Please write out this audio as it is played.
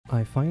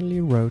I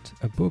finally wrote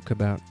a book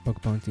about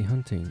bug bounty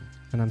hunting,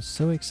 and I'm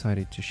so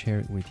excited to share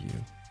it with you.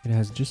 It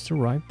has just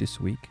arrived this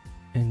week,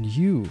 and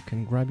you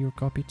can grab your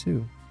copy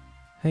too.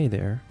 Hey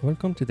there,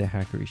 welcome to the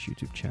Hackerish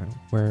YouTube channel,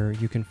 where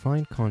you can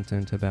find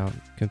content about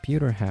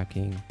computer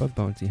hacking, bug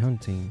bounty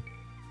hunting,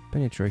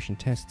 penetration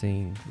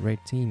testing, red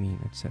teaming,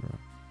 etc.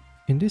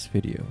 In this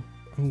video,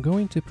 I'm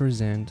going to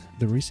present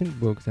the recent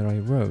book that I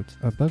wrote,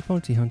 A Bug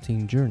Bounty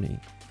Hunting Journey: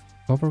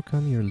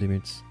 Overcome Your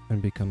Limits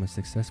and Become a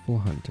Successful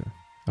Hunter.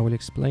 I will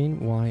explain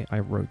why I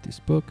wrote this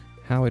book,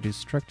 how it is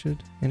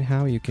structured, and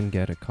how you can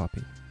get a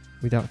copy.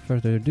 Without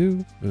further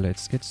ado,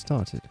 let's get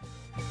started.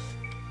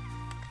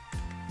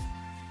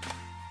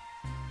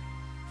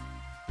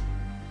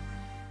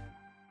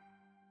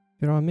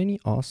 There are many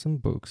awesome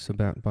books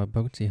about bug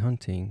bounty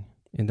hunting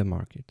in the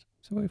market.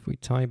 So if we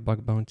type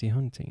bug bounty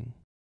hunting,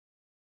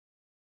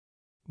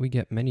 we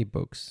get many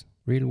books.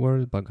 Real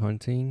World Bug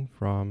Hunting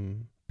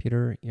from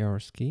Peter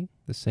Yaroski,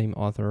 the same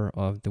author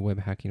of the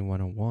Web Hacking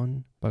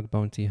 101, Bug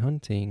Bounty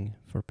Hunting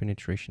for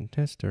Penetration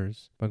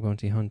Testers, Bug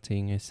Bounty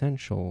Hunting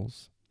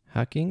Essentials,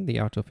 Hacking, the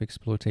Art of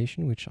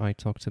Exploitation, which I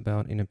talked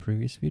about in a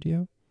previous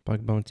video,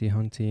 Bug Bounty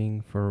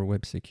Hunting for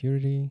Web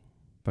Security,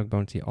 Bug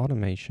Bounty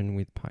Automation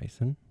with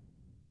Python.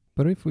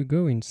 But if we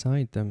go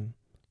inside them,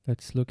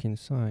 let's look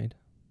inside.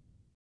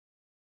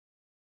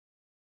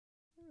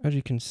 As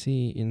you can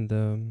see in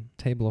the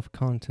table of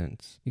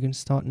contents, you can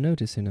start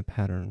noticing a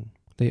pattern.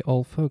 They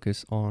all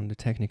focus on the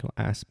technical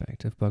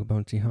aspect of bug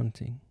bounty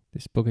hunting.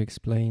 This book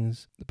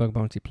explains the bug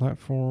bounty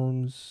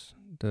platforms,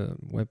 the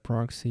web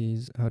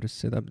proxies, how to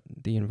set up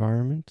the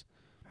environment,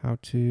 how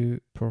to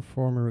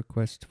perform a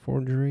request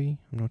forgery.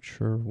 I'm not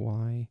sure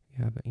why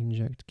you have an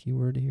inject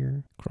keyword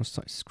here.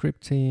 Cross-site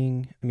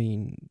scripting,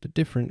 the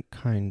different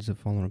kinds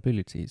of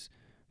vulnerabilities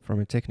from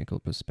a technical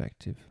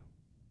perspective.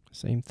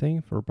 Same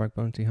thing for bug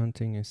bounty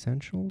hunting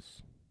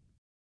essentials.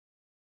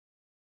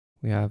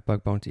 We have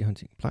bug bounty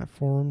hunting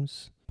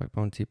platforms, bug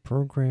bounty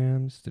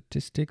programs,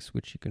 statistics,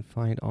 which you can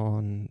find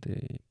on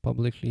the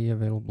publicly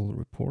available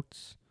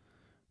reports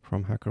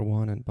from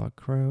HackerOne and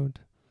Bugcrowd.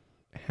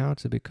 How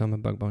to become a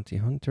bug bounty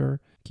hunter,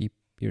 keep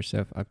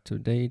yourself up to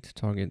date,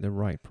 target the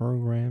right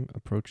program,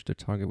 approach the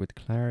target with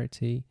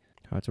clarity,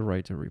 how to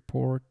write a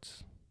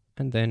report,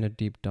 and then a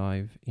deep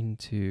dive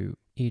into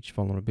each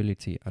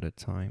vulnerability at a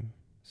time.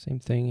 Same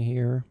thing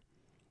here,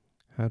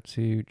 how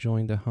to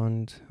join the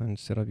hunt and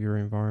set up your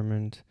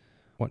environment,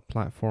 what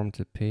platform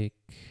to pick,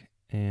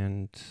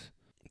 and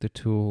the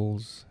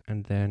tools,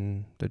 and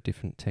then the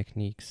different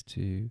techniques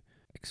to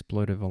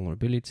exploit a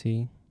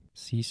vulnerability,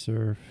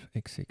 CSRF,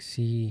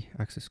 XXC,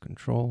 access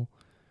control.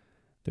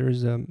 There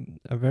is a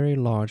very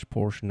large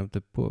portion of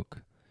the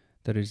book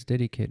that is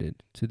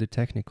dedicated to the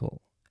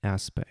technical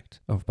aspect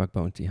of bug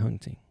bounty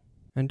hunting.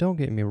 And don't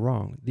get me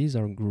wrong, these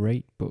are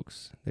great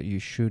books that you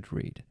should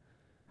read.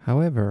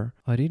 However,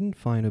 I didn't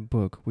find a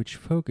book which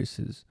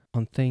focuses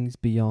on things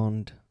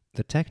beyond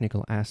the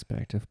technical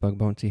aspect of bug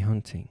bounty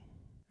hunting.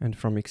 And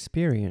from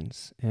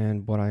experience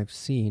and what I've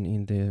seen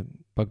in the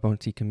bug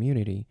bounty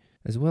community,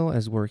 as well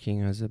as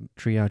working as a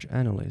triage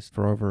analyst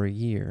for over a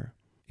year,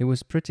 it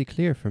was pretty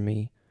clear for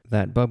me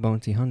that bug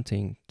bounty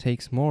hunting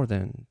takes more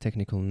than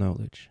technical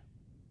knowledge.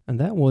 And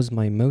that was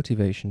my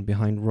motivation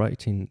behind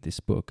writing this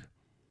book,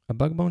 A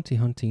Bug Bounty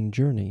Hunting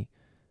Journey: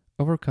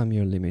 Overcome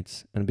Your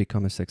Limits and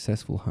Become a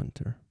Successful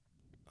Hunter.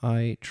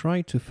 I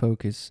tried to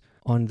focus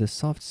on the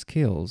soft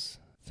skills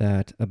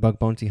that a bug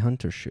bounty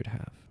hunter should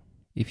have.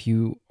 If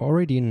you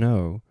already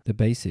know the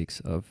basics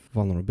of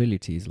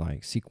vulnerabilities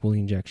like SQL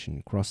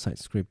injection, cross-site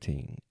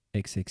scripting,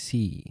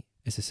 XXC,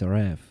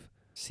 SSRF,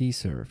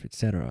 CSRF,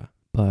 etc.,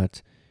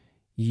 but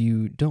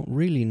you don't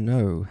really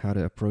know how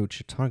to approach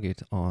a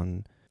target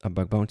on a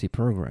bug bounty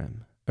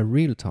program, a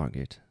real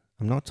target,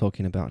 I'm not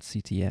talking about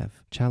CTF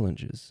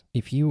challenges.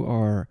 If you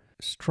are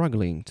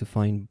struggling to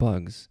find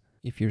bugs,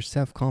 if your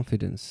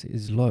self-confidence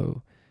is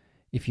low,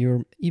 if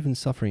you're even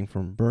suffering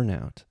from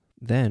burnout,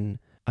 then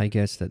I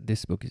guess that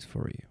this book is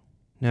for you.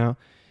 Now,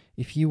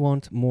 if you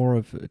want more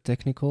of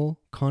technical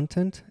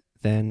content,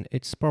 then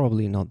it's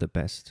probably not the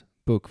best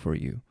book for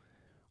you.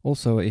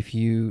 Also, if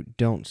you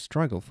don't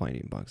struggle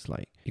finding bugs,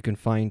 like you can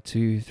find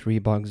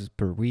 2-3 bugs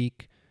per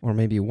week, or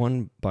maybe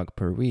 1 bug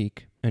per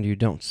week, and you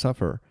don't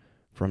suffer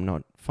from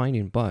not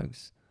finding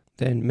bugs,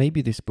 then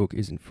maybe this book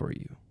isn't for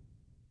you.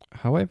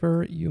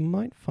 However, you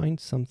might find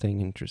something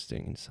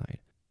interesting inside.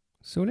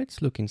 So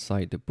let's look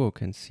inside the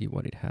book and see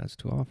what it has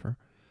to offer.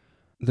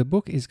 The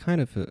book is kind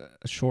of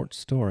a short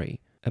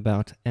story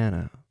about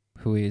Anna,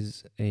 who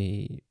is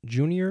a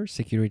junior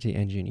security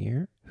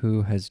engineer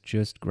who has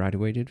just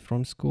graduated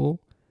from school,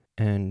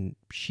 and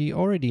she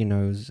already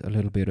knows a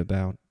little bit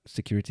about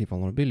security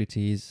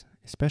vulnerabilities,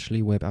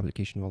 especially web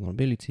application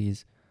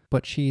vulnerabilities,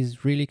 but she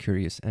is really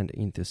curious and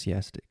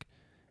enthusiastic.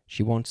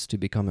 She wants to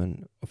become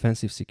an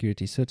offensive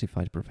security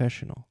certified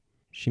professional.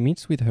 She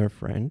meets with her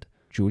friend,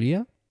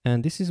 Julia,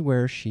 and this is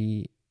where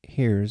she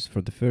hears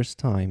for the first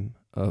time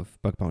of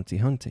bug bounty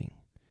hunting.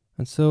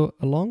 And so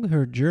along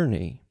her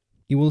journey,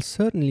 you will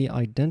certainly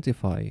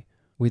identify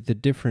with the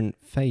different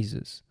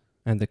phases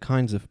and the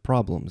kinds of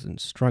problems and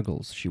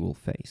struggles she will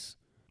face.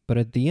 But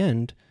at the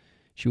end,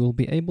 she will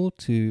be able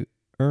to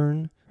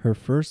earn her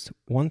first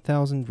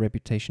 1,000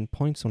 reputation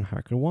points on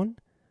HackerOne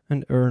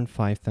and earn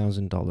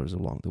 $5,000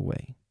 along the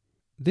way.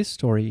 This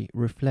story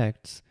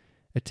reflects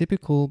a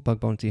typical bug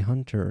bounty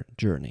hunter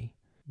journey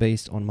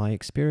based on my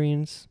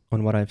experience,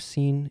 on what I've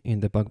seen in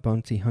the bug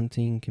bounty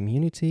hunting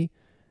community,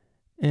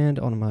 and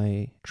on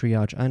my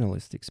triage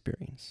analyst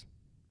experience.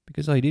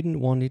 Because I didn't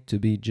want it to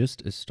be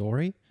just a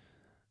story,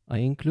 I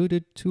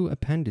included 2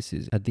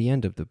 appendices at the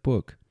end of the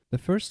book. The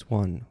first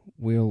one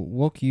will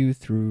walk you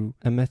through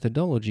a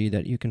methodology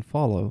that you can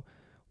follow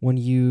when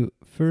you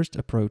first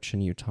approach a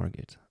new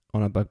target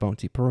on a bug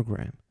bounty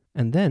program.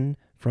 And then,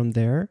 from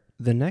there,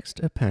 the next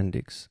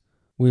appendix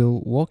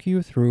will walk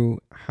you through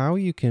how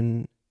you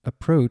can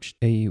approach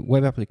a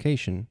web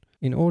application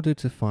in order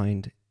to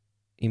find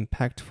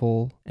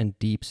impactful and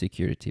deep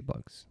security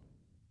bugs.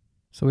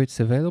 So it's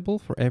available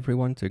for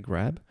everyone to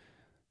grab.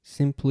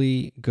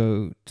 Simply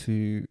go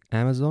to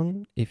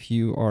Amazon. If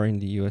you are in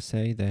the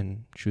USA,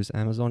 then choose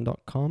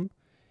Amazon.com.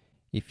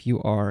 If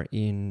you are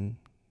in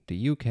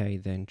the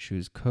UK, then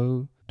choose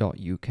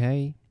co.uk.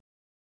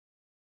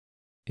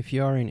 If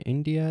you are in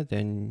India,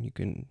 then you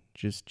can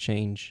just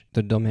change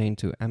the domain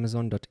to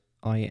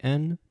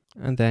amazon.in,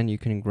 and then you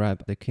can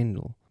grab the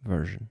Kindle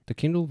version. The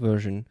Kindle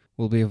version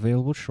will be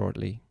available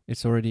shortly.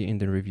 It's already in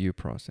the review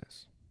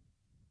process.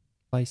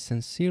 I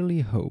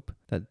sincerely hope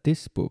that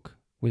this book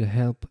will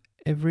help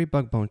every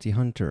bug bounty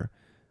hunter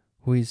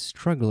who is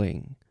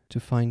struggling to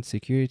find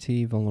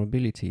security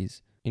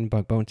vulnerabilities in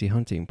bug bounty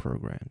hunting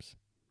programs.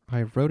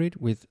 I wrote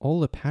it with all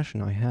the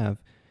passion I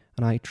have,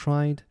 and I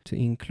tried to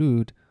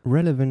include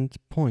relevant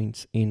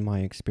points in my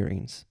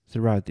experience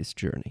throughout this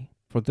journey.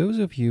 For those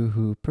of you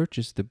who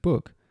purchased the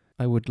book,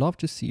 I would love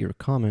to see your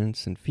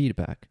comments and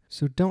feedback,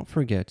 so don't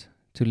forget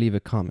to leave a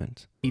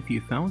comment. If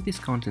you found this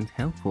content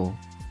helpful,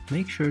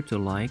 make sure to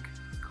like,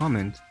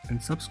 comment,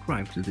 and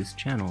subscribe to this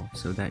channel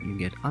so that you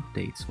get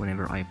updates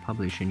whenever I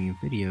publish a new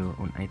video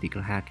on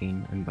ethical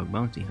hacking and bug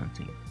bounty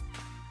hunting.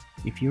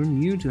 If you're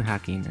new to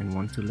hacking and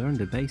want to learn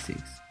the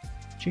basics,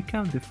 check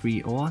out the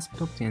free OWASP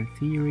Top 10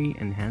 theory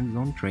and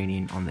hands-on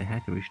training on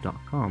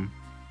thehackerish.com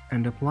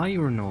and apply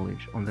your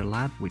knowledge on the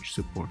lab which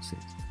supports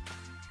it.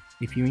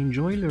 If you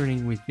enjoy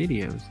learning with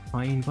videos,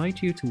 I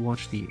invite you to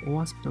watch the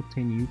OWASP Top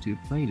 10 YouTube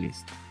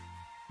playlist.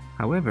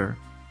 However,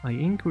 I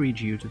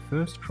encourage you to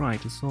first try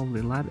to solve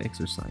the lab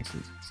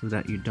exercises so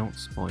that you don't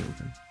spoil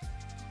them.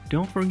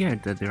 Don't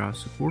forget that there are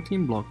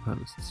supporting blog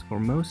posts for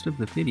most of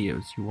the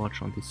videos you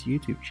watch on this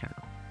YouTube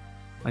channel.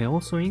 I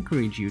also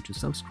encourage you to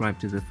subscribe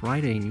to the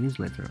Friday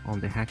newsletter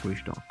on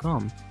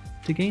thehackerish.com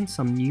to gain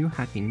some new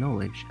hacking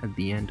knowledge at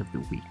the end of the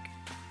week.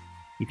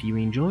 If you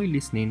enjoy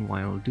listening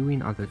while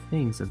doing other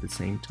things at the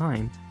same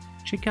time,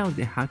 check out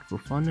the Hack for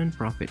Fun and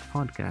Profit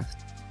podcast,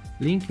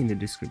 link in the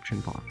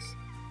description box.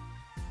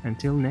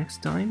 Until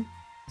next time,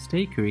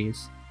 stay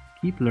curious,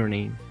 keep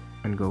learning,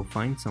 and go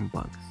find some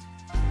bugs.